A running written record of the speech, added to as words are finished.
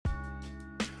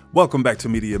Welcome back to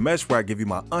Media Mesh, where I give you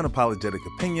my unapologetic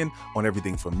opinion on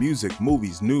everything from music,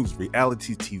 movies, news,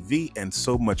 reality TV, and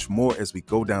so much more as we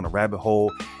go down a rabbit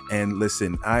hole. And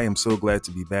listen, I am so glad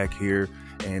to be back here.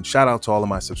 And shout out to all of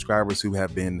my subscribers who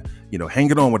have been,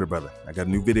 hanging on with it, brother. I got a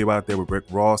new video out there with Rick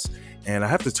Ross, and I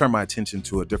have to turn my attention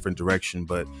to a different direction,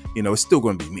 but it's still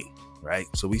going to be me, right?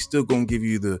 So we still going to give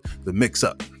you the mix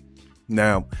up.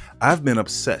 Now, I've been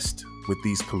obsessed with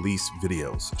these police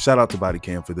videos. Shout out to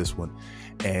Bodycam for this one.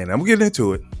 And I'm gonna get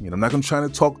into it. I'm not gonna try to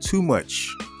talk too much,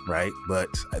 right? But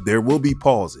there will be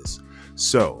pauses.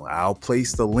 So I'll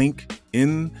place the link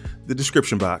in the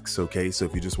description box, okay? So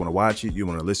if you just want to watch it, you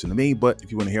want to listen to me, but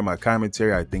if you want to hear my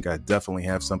commentary, I think I definitely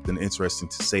have something interesting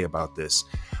to say about this.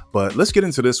 But let's get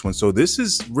into this one. So this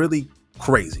is really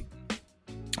crazy.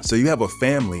 So you have a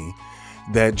family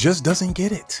that just doesn't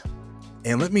get it.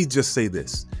 And let me just say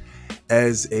this.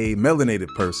 As a melanated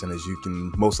person, as you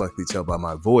can most likely tell by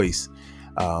my voice,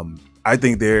 I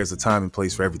think there is a time and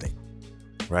place for everything,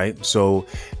 right? So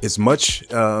as much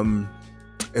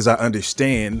as I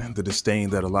understand the disdain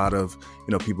that a lot of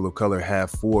people of color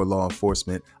have for law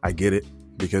enforcement, I get it,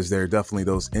 because there are definitely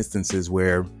those instances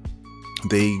where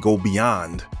they go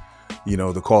beyond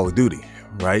the call of duty,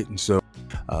 right? And so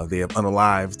they have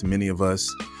unalived many of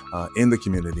us in the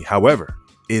community. However,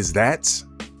 is that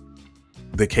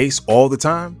the case all the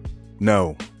time?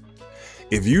 No.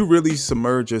 If you really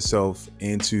submerge yourself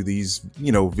into these,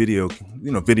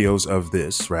 videos of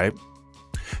this, right,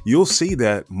 you'll see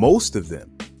that most of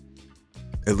them,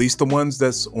 at least the ones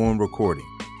that's on recording,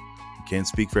 you can't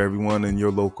speak for everyone in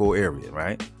your local area,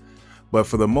 right? But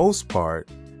for the most part,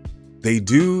 they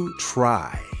do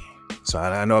try. So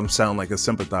I know I'm sounding like a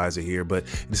sympathizer here, but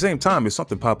at the same time, if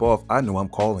something pop off, I know I'm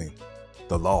calling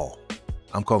the law.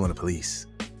 I'm calling the police,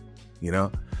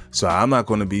 So I'm not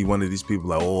going to be one of these people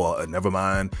like, oh, never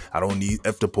mind. I don't need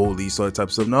F the police or that type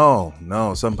of stuff.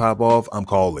 No, something pop off, I'm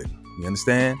calling. You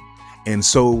understand? And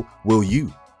so will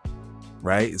you,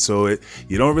 right? So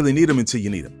you don't really need them until you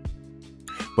need them.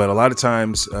 But a lot of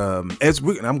times, I'm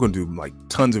going to do like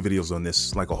tons of videos on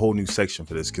this, like a whole new section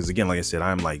for this. Because again, like I said,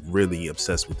 I'm like really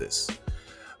obsessed with this.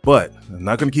 But I'm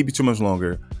not going to keep you too much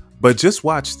longer. But just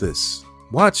watch this.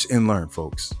 Watch and learn,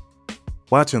 folks.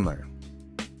 Watch and learn.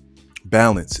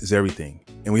 Balance is everything,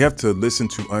 and we have to listen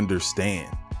to understand.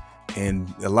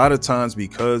 And a lot of times,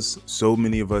 because so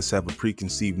many of us have a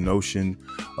preconceived notion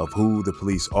of who the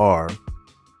police are,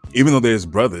 even though there's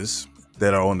brothers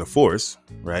that are on the force,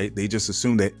 right? They just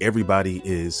assume that everybody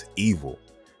is evil.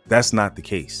 That's not the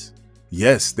case.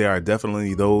 Yes, there are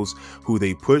definitely those who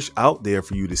they push out there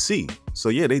for you to see. So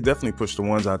yeah, they definitely push the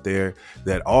ones out there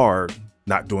that are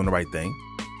not doing the right thing,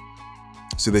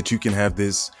 so that you can have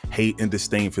this hate and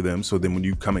disdain for them. So then when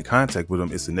you come in contact with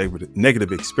them, it's a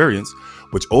negative experience,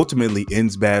 which ultimately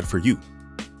ends bad for you.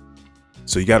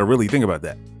 So you got to really think about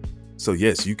that. So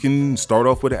yes, you can start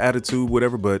off with an attitude,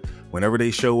 whatever, but whenever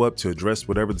they show up to address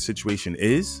whatever the situation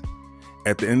is,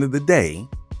 at the end of the day,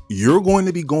 you're going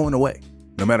to be going away.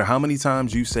 No matter how many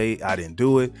times you say, I didn't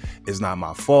do it, it's not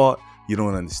my fault, you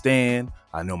don't understand,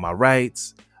 I know my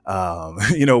rights,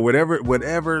 whatever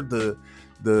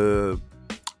the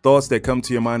thoughts that come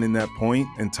to your mind in that point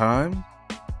in time,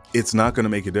 it's not going to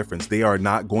make a difference. They are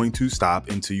not going to stop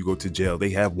until you go to jail.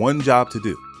 They have one job to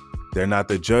do. They're not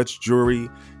the judge, jury,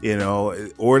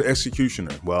 or the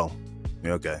executioner. Well,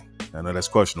 okay, I know that's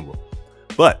questionable,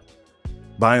 but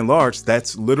by and large,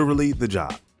 that's literally the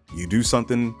job. You do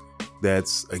something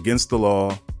that's against the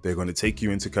law, they're going to take you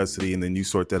into custody, and then you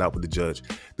sort that out with the judge.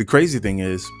 The crazy thing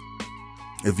is,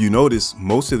 if you notice,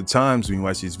 most of the times when you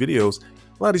watch these videos,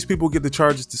 a lot of these people get the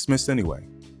charges dismissed anyway.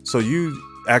 So you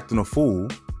acting a fool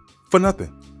for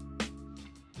nothing.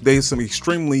 There's some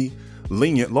extremely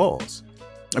lenient laws.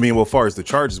 I mean, well, as far as the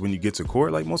charges, when you get to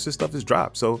court, like most of this stuff is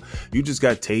dropped. So you just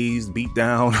got tased, beat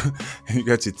down, you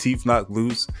got your teeth knocked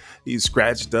loose, you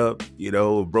scratched up,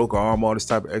 broke arm, all this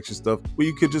type of extra stuff. Well,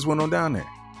 you could just went on down there.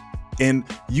 And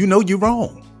you're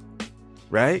wrong,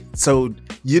 right? So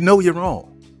you're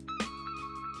wrong.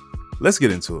 Let's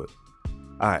get into it.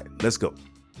 All right, let's go.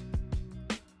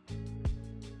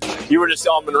 You were just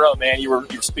on Monroe, man. You were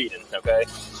speeding, okay?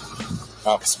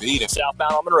 Oh, speeding.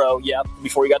 Southbound on Monroe, yep.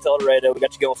 Before you got to El Dorado, we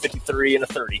got you going 53 and a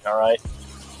 30, all right?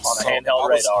 On a handheld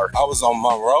radar. I was on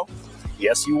Monroe?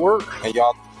 Yes, you were. And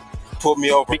y'all pulled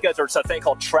me over? Because there's a thing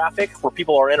called traffic where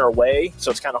people are in our way,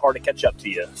 so it's kind of hard to catch up to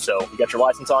you. So you got your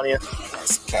license on you?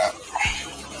 That's cap.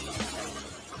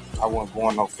 I wasn't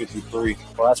going on 53.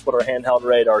 Well, that's what our handheld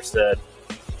radar said.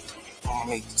 I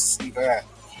need to see that.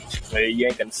 Well, you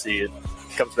ain't gonna see it.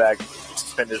 Comes back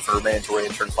suspended for mandatory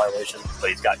insurance violation, but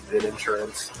he's got good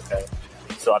insurance. Okay,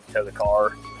 so I have to tow the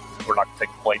car. We're not going to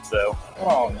take the plates, though.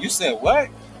 Oh, you said what?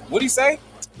 What'd he say?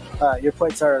 Your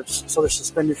plates are sort of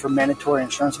suspended for mandatory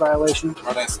insurance violation.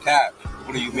 Oh, that's cap.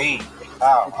 What do you mean?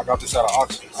 How? I got this at an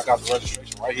auction. I got the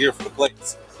registration right here for the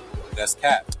plates. That's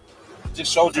cap.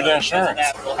 Just showed you the insurance.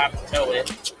 We'll have to know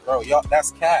it. Bro, y'all,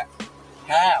 that's cap.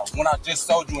 How? When I just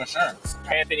sold you insurance.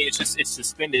 Anthony, it's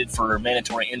suspended for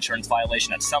mandatory insurance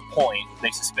violation. At some point, they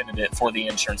suspended it for the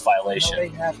insurance violation. No, they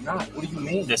have not. What do you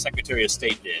mean? The Secretary of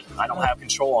State did. I don't have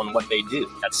control on what they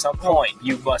do. At some point,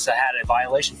 you must have had a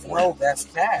violation for it. No, that's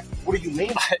cap. What do you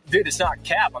mean? Dude, it's not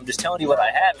cap. I'm just telling you what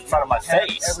I have in front of my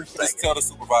face. Just tell the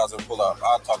supervisor to pull up.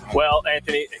 I'll talk to him. Well,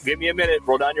 Anthony, give me a minute.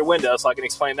 Roll down your window so I can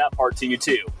explain that part to you,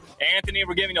 too. Anthony,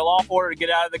 we're giving you a lawful order to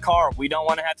get out of the car. We don't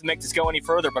want to have to make this go any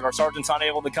further, but our sergeant's not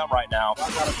able to come right now.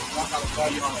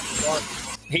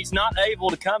 He's not able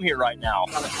to come here right now.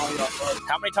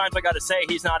 How many times I got to say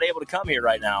he's not able to come here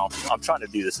right now? I'm trying to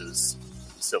do this as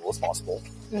civil as possible,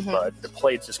 but the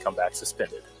plates just come back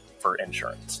suspended for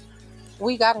insurance.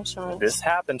 We got insurance. This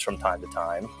happens from time to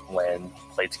time when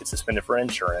plates get suspended for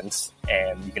insurance,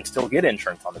 and you can still get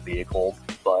insurance on the vehicle,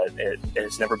 but it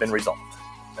has never been resolved.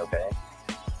 Okay?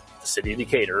 The city of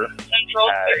Decatur has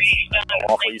a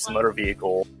lawful use of motor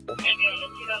vehicle,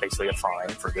 basically a fine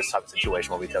for this type of situation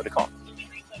where we tow the car.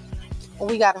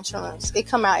 We got insurance. It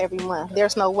come out every month.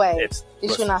 There's no way.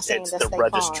 You're not saying it's that's the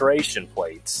registration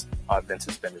plates have been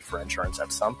suspended for insurance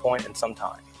at some point in some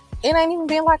time. It ain't even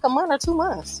been like a month or 2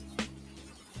 months.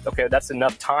 Okay, that's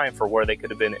enough time for where they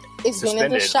could have been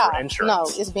suspended for insurance. No,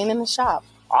 it's been in the shop.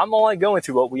 I'm only going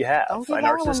through what we have in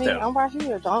our system. system. I'm right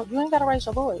here. You ain't gotta raise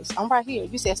your voice. I'm right here.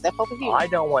 You said step over here. I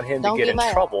don't want him to get in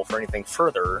trouble for anything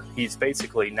further. He's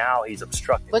basically he's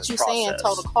obstructing. But you saying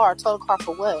tow the car? Tow the car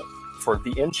for what? For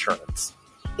the insurance.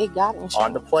 It got insurance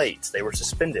on the plates. They were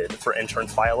suspended for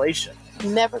insurance violation.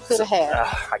 Never could have had.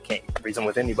 I can't reason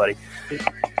with anybody.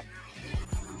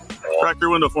 Crack your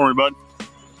window for me, bud.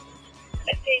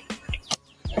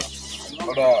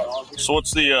 Hold on. So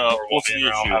what's the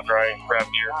issue?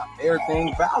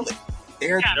 Everything valid.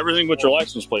 Everything but your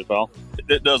license plate, pal.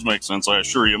 It does make sense, I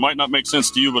assure you. It might not make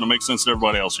sense to you, but it makes sense to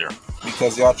everybody else here.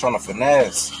 Because y'all trying to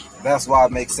finesse. That's why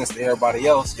it makes sense to everybody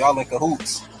else. Y'all in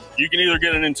cahoots. You can either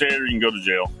get an intaker or you can go to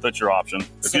jail. That's your option.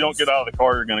 If you don't get out of the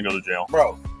car, you're going to go to jail.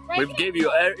 Bro. We've gave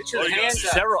you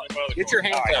several. Get your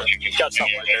hands up. You got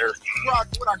something right there.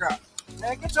 What I got?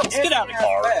 Man, get out of the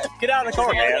car. Get out of the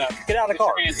car, man. Get out of the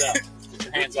car. Hands up.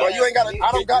 Hands up. Bro, you ain't got.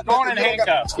 I don't got. Going in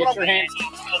handcuffs. Get your hands.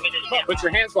 Put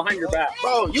your hands behind your back.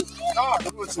 Bro, you. Get out of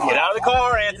the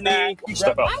car, Anthony.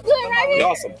 Step out. I'm good right here.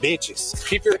 Y'all some bitches.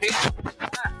 Keep your hands.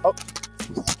 Oh.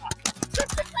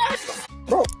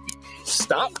 Bro,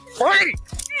 stop. Hey.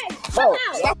 Bro,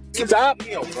 stop.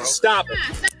 Stop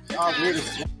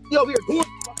it. You over here doing.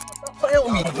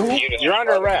 You're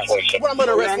under arrest. What I'm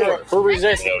under arrest for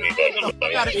resisting.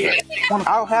 I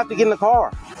don't have to get in the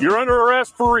car. You're under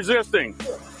arrest for resisting.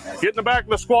 Get in the back of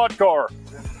the squad car.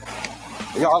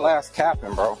 Y'all ass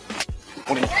capping, bro.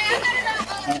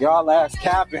 Y'all ass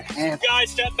capping.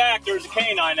 Guys, step back. There's a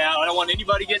canine out. I don't want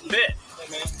anybody getting bit.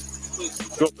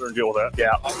 Go up there and deal with that.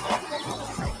 Yeah. I got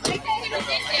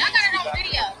it on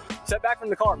video. Step back from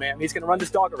the car, man. He's going to run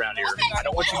this dog around here. I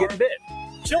don't want you getting bit.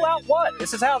 Chill out what?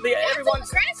 This is how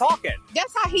everyone's talking.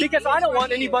 That's how he Because I don't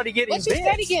want anybody getting bit. But you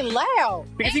said he getting loud.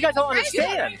 Because you guys don't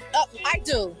understand. I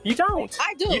do. You don't.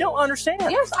 I do. You don't understand.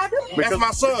 Yes, I do. That's my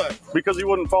son. Because he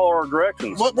wouldn't follow our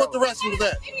directions. What direction was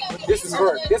that? This is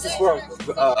for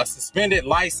a suspended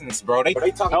license, bro. They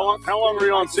talking. How long were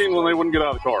you on scene when they wouldn't get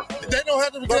out of the car? They don't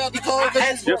have to get out of the car.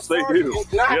 Yes, they do.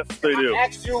 Yes, they do.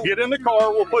 Get in the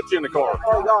car. We'll put you in the car.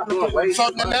 So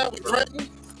now we're threatening?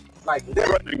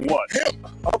 Threatening what? Him.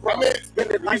 I mean,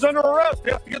 he's under arrest.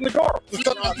 He has to get in the car.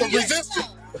 For resisting.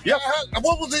 Yes.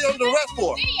 What was he under arrest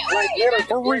for?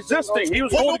 For resisting. He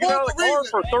was going to get out of the car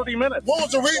for 30 minutes. What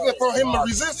was the reason for him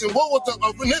resisting? What was the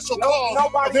initial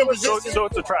cause of him resisting? So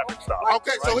it's a traffic stop.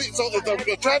 Okay, so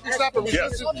the traffic stop and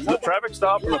resistance? Yes, the traffic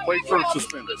stop and the plates are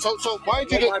suspended. So why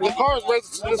did the car is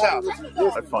registered in this house?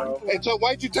 That's fine. And so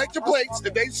why did you take your plates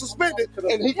if they suspended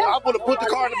and I'm going to put the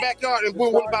car in the backyard and we're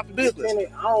about the business?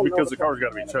 Because the car's got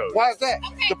to be towed. Why is that?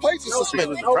 The plates are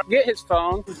suspended. Get his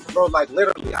phone. Bro, like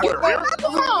literally.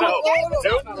 Nope.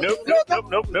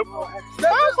 Phone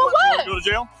for what? Go to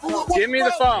jail? Give me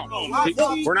the phone.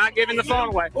 We're not giving the phone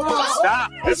away.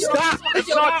 Stop. Stop. It's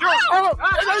not your phone.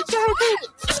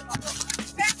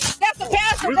 That's a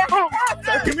pastor.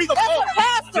 Give me the phone.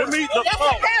 Give me the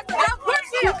phone. Put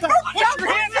your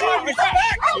hands on your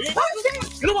back.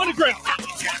 Get him on the ground.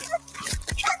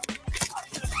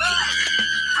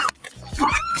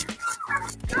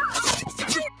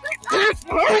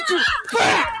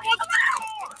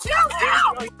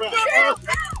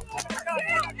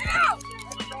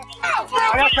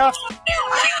 I got cuffs.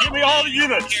 Give me all the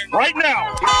units right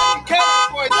now.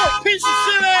 Piece of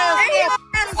shit ass.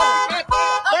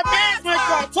 That man's my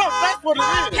car. Talk. That's what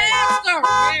it is.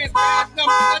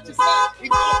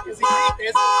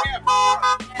 Is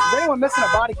anyone missing a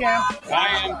body cam? I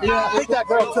am. Yeah, I think that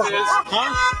girl took it.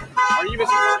 Huh? Are you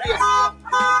missing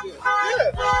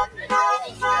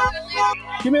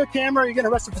Give me the camera or you're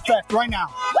getting arrested for theft right now.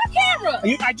 What camera?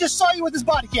 I just saw you with this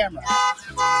body camera.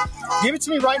 Give it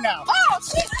to me right now. Oh,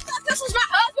 shit. I thought this was my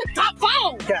husband's top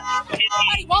phone. Okay.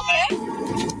 Nobody want that.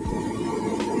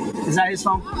 Is that his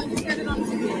phone? Oh, you said it on the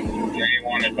TV.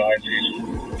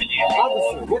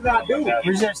 Officer, what did I do?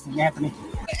 Resisting, Anthony.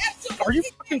 Are you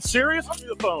fucking serious? Give me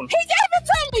the phone. He gave it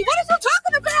to me. What is you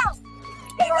talking about?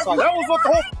 That was what the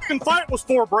whole fucking fight was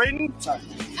for, Braden.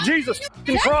 Jesus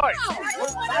fucking Christ.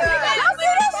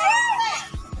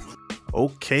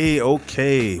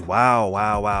 Okay.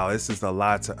 Wow. This is a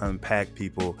lot to unpack,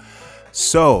 people.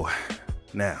 So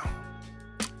now,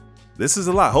 this is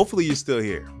a lot. Hopefully you're still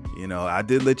here. You know, I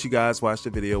did let you guys watch the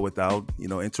video without,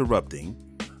 interrupting,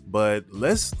 but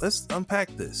let's unpack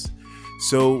this.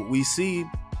 So we see,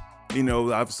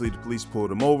 obviously the police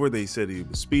pulled him over. They said he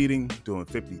was speeding, doing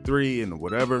 53 and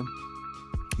whatever,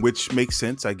 which makes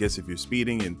sense, I guess, if you're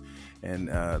speeding. And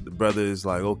the brother is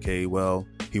like, okay, well,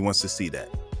 he wants to see that.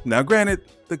 Now, granted,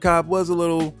 the cop was a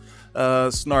little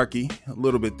snarky, a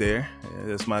little bit there.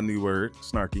 That's my new word,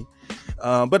 snarky.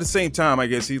 But at the same time, I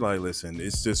guess he's like, listen,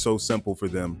 it's just so simple for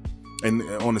them. And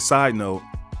on a side note,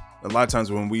 a lot of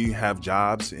times when we have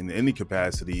jobs in any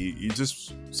capacity,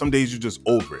 some days you're just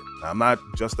over it. I'm not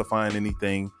justifying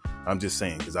anything. I'm just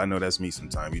saying, because I know that's me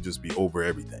sometimes. You just be over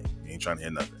everything. You ain't trying to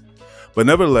hear nothing. But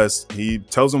nevertheless, he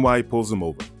tells him why he pulls him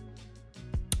over.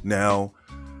 Now,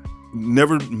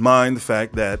 never mind the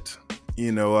fact that,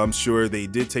 I'm sure they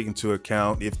did take into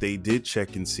account if they did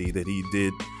check and see that he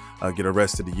did get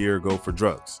arrested a year ago for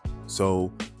drugs.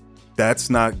 So that's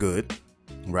not good,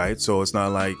 right? So it's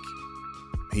not like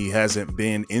he hasn't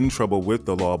been in trouble with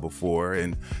the law before.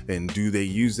 And do they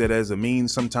use that as a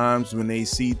means sometimes when they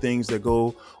see things that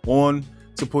go on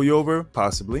to pull you over?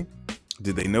 Possibly.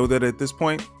 Did they know that at this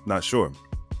point? Not sure.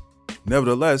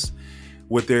 Nevertheless,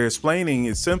 what they're explaining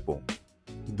is simple.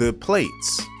 The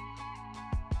plates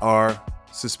are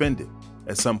suspended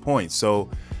at some point.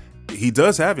 So he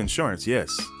does have insurance,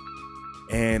 yes.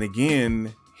 And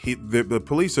again, the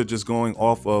police are just going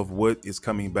off of what is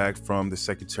coming back from the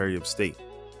Secretary of State.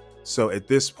 So at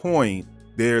this point,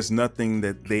 there's nothing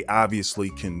that they obviously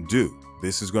can do.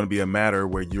 This is going to be a matter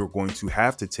where you're going to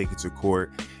have to take it to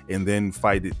court and then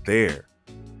fight it there,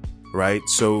 right?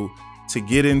 So to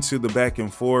get into the back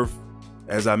and forth,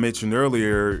 as I mentioned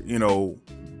earlier,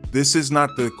 this is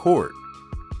not the court.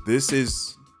 This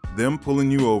is them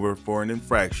pulling you over for an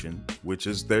infraction, which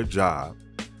is their job,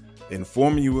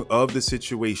 informing you of the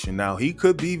situation. Now, he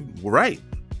could be right,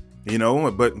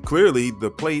 but clearly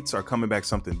the plates are coming back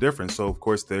something different. So, of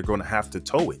course, they're going to have to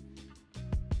tow it.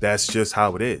 That's just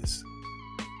how it is.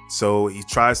 So he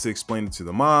tries to explain it to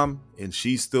the mom, and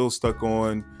she's still stuck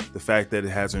on the fact that it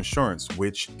has insurance,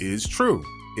 which is true.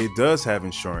 It does have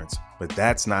insurance, but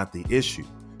that's not the issue.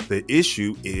 The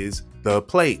issue is the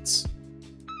plates.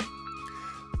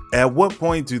 At what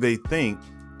point do they think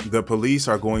the police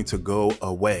are going to go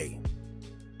away?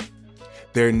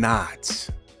 They're not.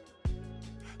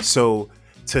 So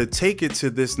to take it to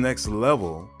this next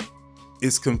level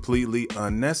is completely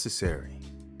unnecessary.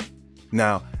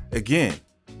 Now, again,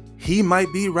 he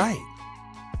might be right.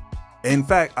 In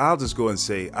fact, I'll just go and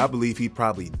say, I believe he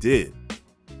probably did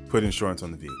put insurance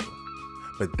on the vehicle,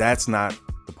 but that's not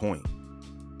the point.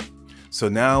 So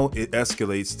now it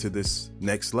escalates to this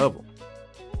next level.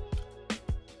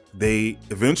 They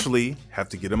eventually have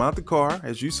to get him out the car,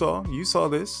 as you saw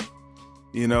this,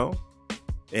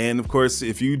 and of course,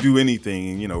 if you do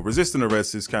anything, resisting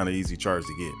arrest is kind of easy charge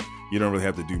to get. You don't really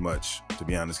have to do much, to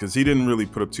be honest, because he didn't really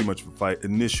put up too much of a fight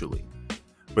initially.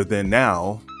 But then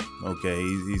now, okay,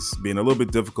 he's being a little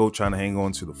bit difficult trying to hang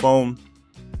on to the phone,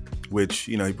 which,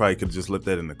 he probably could have just left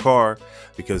that in the car,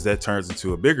 because that turns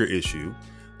into a bigger issue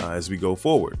as we go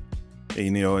forward.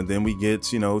 And then we get,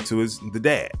 to the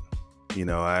dad.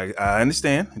 I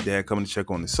understand dad coming to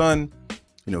check on the son,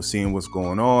 seeing what's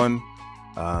going on.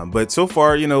 But so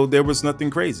far, there was nothing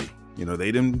crazy.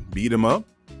 They didn't beat him up.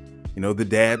 The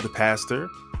dad, the pastor,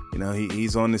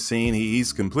 he's on the scene.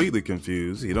 He's completely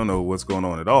confused. He don't know what's going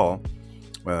on at all,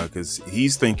 because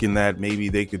he's thinking that maybe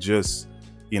they could just,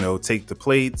 take the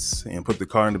plates and put the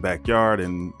car in the backyard.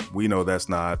 And we know that's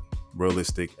not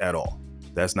realistic at all.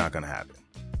 That's not going to happen.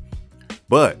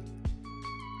 But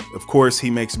Of course, he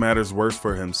makes matters worse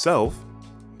for himself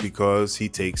because he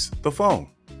takes the phone.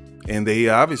 And they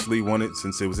obviously wanted,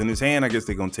 since it was in his hand, I guess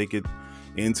they're going to take it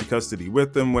into custody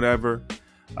with them, whatever.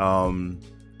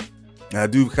 I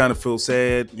do kind of feel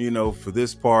sad, for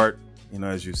this part,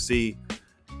 as you see,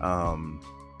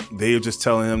 they're just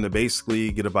telling him to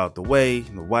basically get about the way.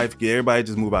 The wife, everybody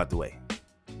just move out the way.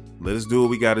 Let us do what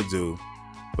we got to do.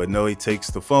 But no, he takes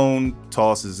the phone,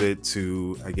 tosses it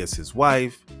to, I guess, his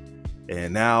wife.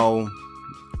 And now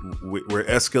we're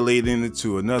escalating it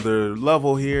to another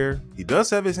level here. He does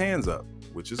have his hands up,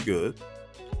 which is good.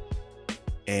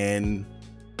 And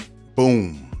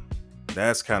boom,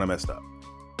 that's kind of messed up.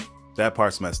 That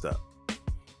part's messed up,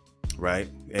 right?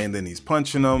 And then he's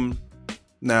punching him.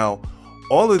 Now,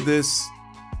 all of this,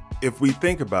 if we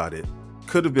think about it,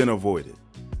 could have been avoided,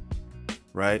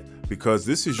 right? Because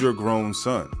this is your grown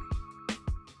son.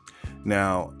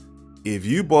 Now, if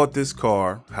you bought this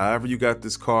car, however you got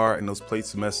this car and those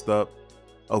plates messed up,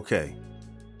 okay,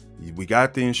 we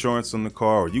got the insurance on the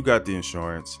car, or you got the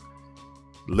insurance.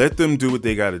 Let them do what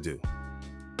they got to do.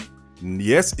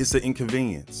 Yes, it's an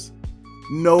inconvenience.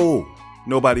 No,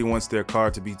 nobody wants their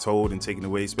car to be towed and taken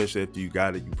away, especially after you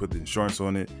got it, you put the insurance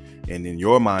on it, and in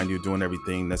your mind, you're doing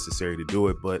everything necessary to do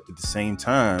it. But at the same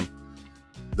time,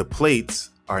 the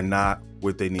plates are not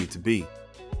what they need to be.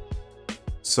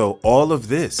 So all of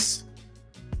this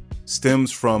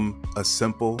stems from a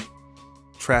simple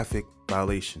traffic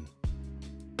violation.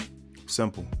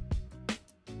 Simple.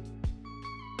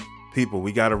 People,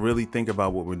 we got to really think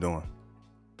about what we're doing.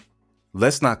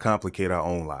 Let's not complicate our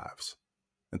own lives.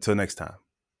 Until next time,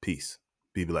 peace.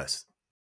 Be blessed.